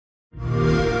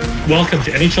Welcome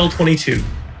to NHL 22,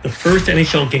 the first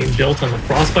NHL game built on the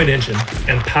Frostbite engine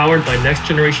and powered by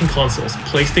next-generation consoles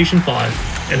PlayStation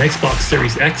 5 and Xbox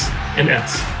Series X and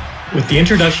S. With the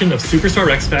introduction of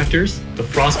Superstar X Factors, the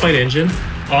Frostbite engine,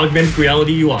 augmented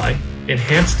reality UI,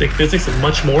 enhanced stick physics, and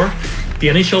much more, the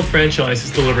NHL franchise is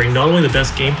delivering not only the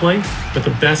best gameplay, but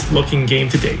the best-looking game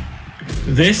to date.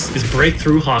 This is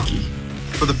Breakthrough Hockey.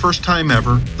 For the first time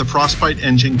ever, the Frostbite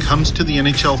engine comes to the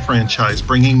NHL franchise,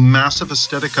 bringing massive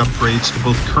aesthetic upgrades to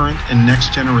both current and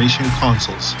next-generation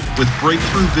consoles. With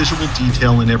breakthrough visual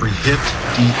detail in every hit,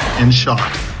 deep, and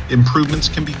shot, improvements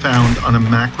can be found on a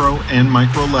macro and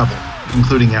micro level,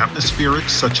 including atmospherics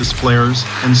such as flares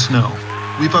and snow.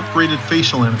 We've upgraded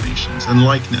facial animations and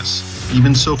likeness,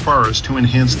 even so far as to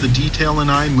enhance the detail in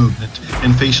eye movement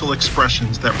and facial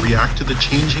expressions that react to the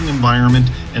changing environment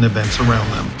and events around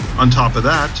them. On top of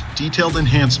that, detailed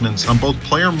enhancements on both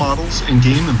player models and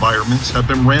game environments have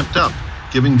been ramped up,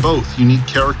 giving both unique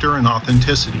character and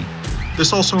authenticity.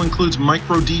 This also includes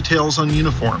micro details on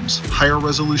uniforms, higher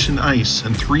resolution ice,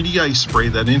 and 3D ice spray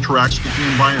that interacts with the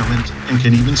environment and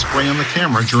can even spray on the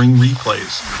camera during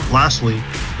replays. Lastly,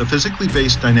 the physically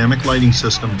based dynamic lighting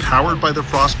system powered by the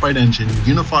Frostbite engine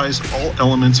unifies all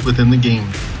elements within the game.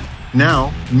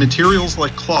 Now, materials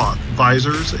like cloth,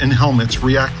 visors, and helmets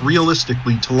react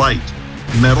realistically to light.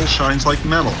 Metal shines like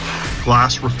metal.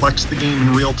 Glass reflects the game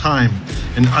in real time,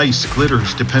 and ice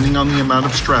glitters depending on the amount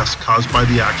of stress caused by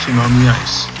the action on the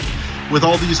ice. With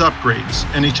all these upgrades,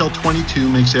 NHL 22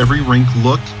 makes every rink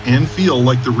look and feel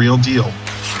like the real deal,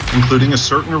 including a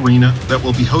certain arena that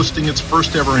will be hosting its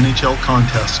first ever NHL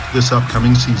contest this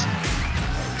upcoming season.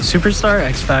 Superstar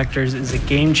X Factors is a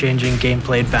game-changing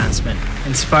gameplay advancement,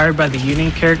 inspired by the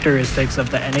unique characteristics of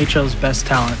the NHL's best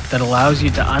talent that allows you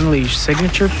to unleash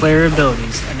signature player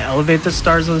abilities and elevate the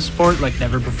stars of the sport like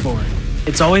never before.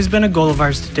 It's always been a goal of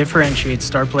ours to differentiate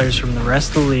star players from the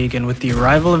rest of the league, and with the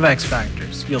arrival of X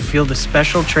Factors, you'll feel the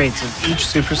special traits of each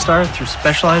superstar through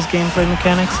specialized gameplay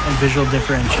mechanics and visual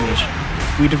differentiation.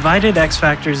 We divided X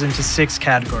Factors into 6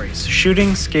 categories: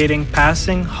 shooting, skating,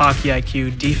 passing, hockey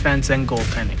IQ, defense, and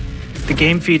goaltending. The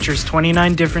game features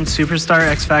 29 different Superstar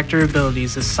X Factor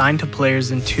abilities assigned to players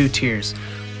in 2 tiers: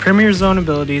 Premier Zone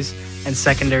abilities and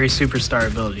Secondary Superstar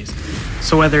abilities.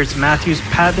 So whether it's Matthews'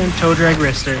 patent toe drag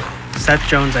wrister, Seth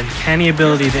Jones' uncanny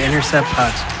ability to intercept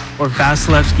pucks, or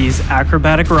Vasilevsky's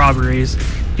acrobatic robberies,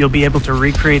 you'll be able to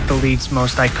recreate the league's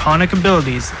most iconic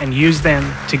abilities and use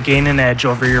them to gain an edge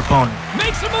over your opponent.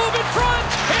 Makes a move in front,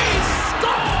 he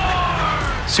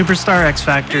scores! Superstar X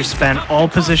Factors span all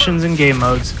positions and game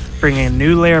modes, bringing a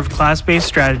new layer of class-based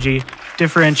strategy,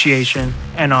 differentiation,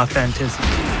 and authenticity.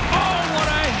 Oh, what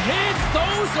a hit!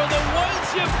 Those are the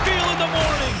ones you feel in the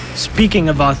morning! Speaking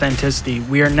of authenticity,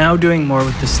 we are now doing more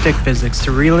with the stick physics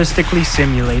to realistically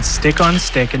simulate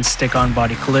stick-on-stick and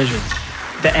stick-on-body collisions.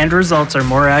 The end results are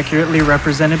more accurately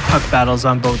represented puck battles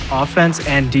on both offense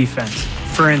and defense.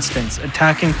 For instance,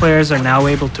 attacking players are now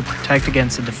able to protect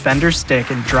against a defender's stick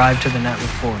and drive to the net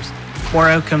with force. More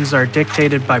outcomes are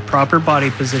dictated by proper body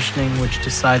positioning, which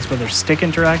decides whether stick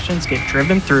interactions get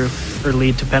driven through or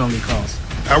lead to penalty calls.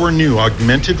 Our new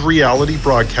augmented reality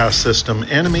broadcast system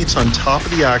animates on top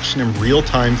of the action in real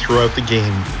time throughout the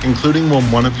game, including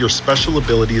when one of your special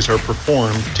abilities are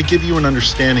performed to give you an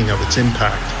understanding of its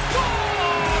impact.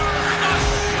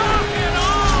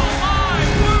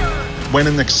 When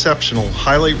an exceptional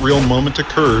highlight reel moment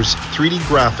occurs, 3D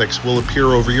graphics will appear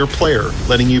over your player,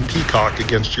 letting you peacock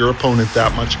against your opponent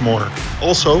that much more.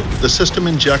 Also, the system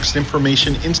injects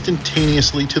information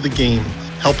instantaneously to the game,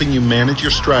 helping you manage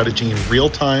your strategy in real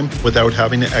time without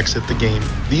having to exit the game.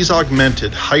 These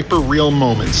augmented, hyper-real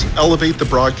moments elevate the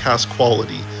broadcast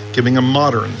quality, giving a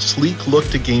modern, sleek look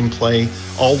to gameplay,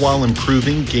 all while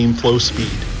improving game flow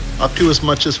speed, up to as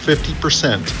much as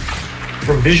 50%.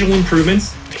 From visual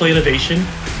improvements to play innovation,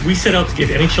 we set out to give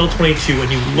NHL 22 a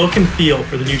new look and feel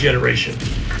for the new generation.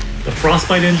 The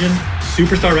Frostbite engine,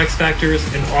 Superstar X Factors,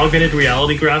 and augmented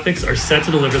reality graphics are set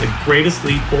to deliver the greatest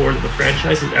leap forward that the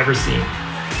franchise has ever seen.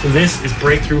 This is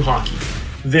Breakthrough Hockey.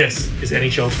 This is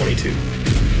NHL 22.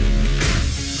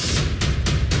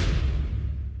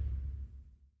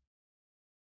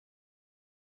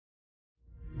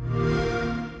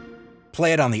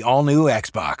 Play it on the all-new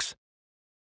Xbox.